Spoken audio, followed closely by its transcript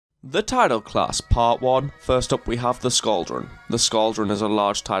The Tidal Class, Part 1. First up we have the Scauldron. The Scauldron is a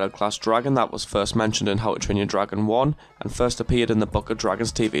large Tidal Class dragon that was first mentioned in How to Train Your Dragon 1 and first appeared in the Book of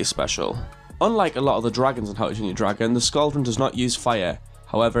Dragons TV special. Unlike a lot of the dragons in How to Train Your Dragon, the Scauldron does not use fire.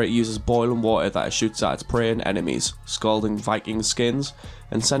 However, it uses boiling water that it shoots at its prey and enemies, scalding Viking skins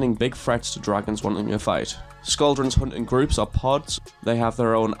and sending big threats to dragons wanting a fight. Scauldron's hunting groups are pods, they have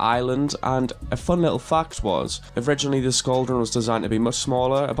their own island, and a fun little fact was, originally the Scauldron was designed to be much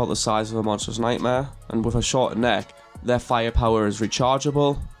smaller, about the size of a monster's nightmare, and with a shorter neck, their firepower is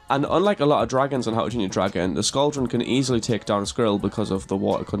rechargeable. And unlike a lot of dragons in How to Train Your Dragon, the Scauldron can easily take down a squirrel because of the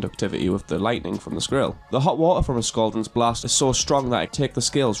water conductivity with the lightning from the squirrel. The hot water from a Scauldron's blast is so strong that it can take the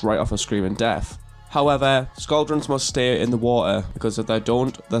scales right off a screaming death. However, Scauldrons must stay in the water because if they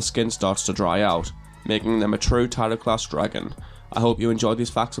don't, their skin starts to dry out, making them a true Tidal Class dragon. I hope you enjoyed these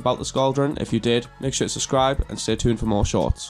facts about the Scauldron. If you did, make sure to subscribe and stay tuned for more shorts.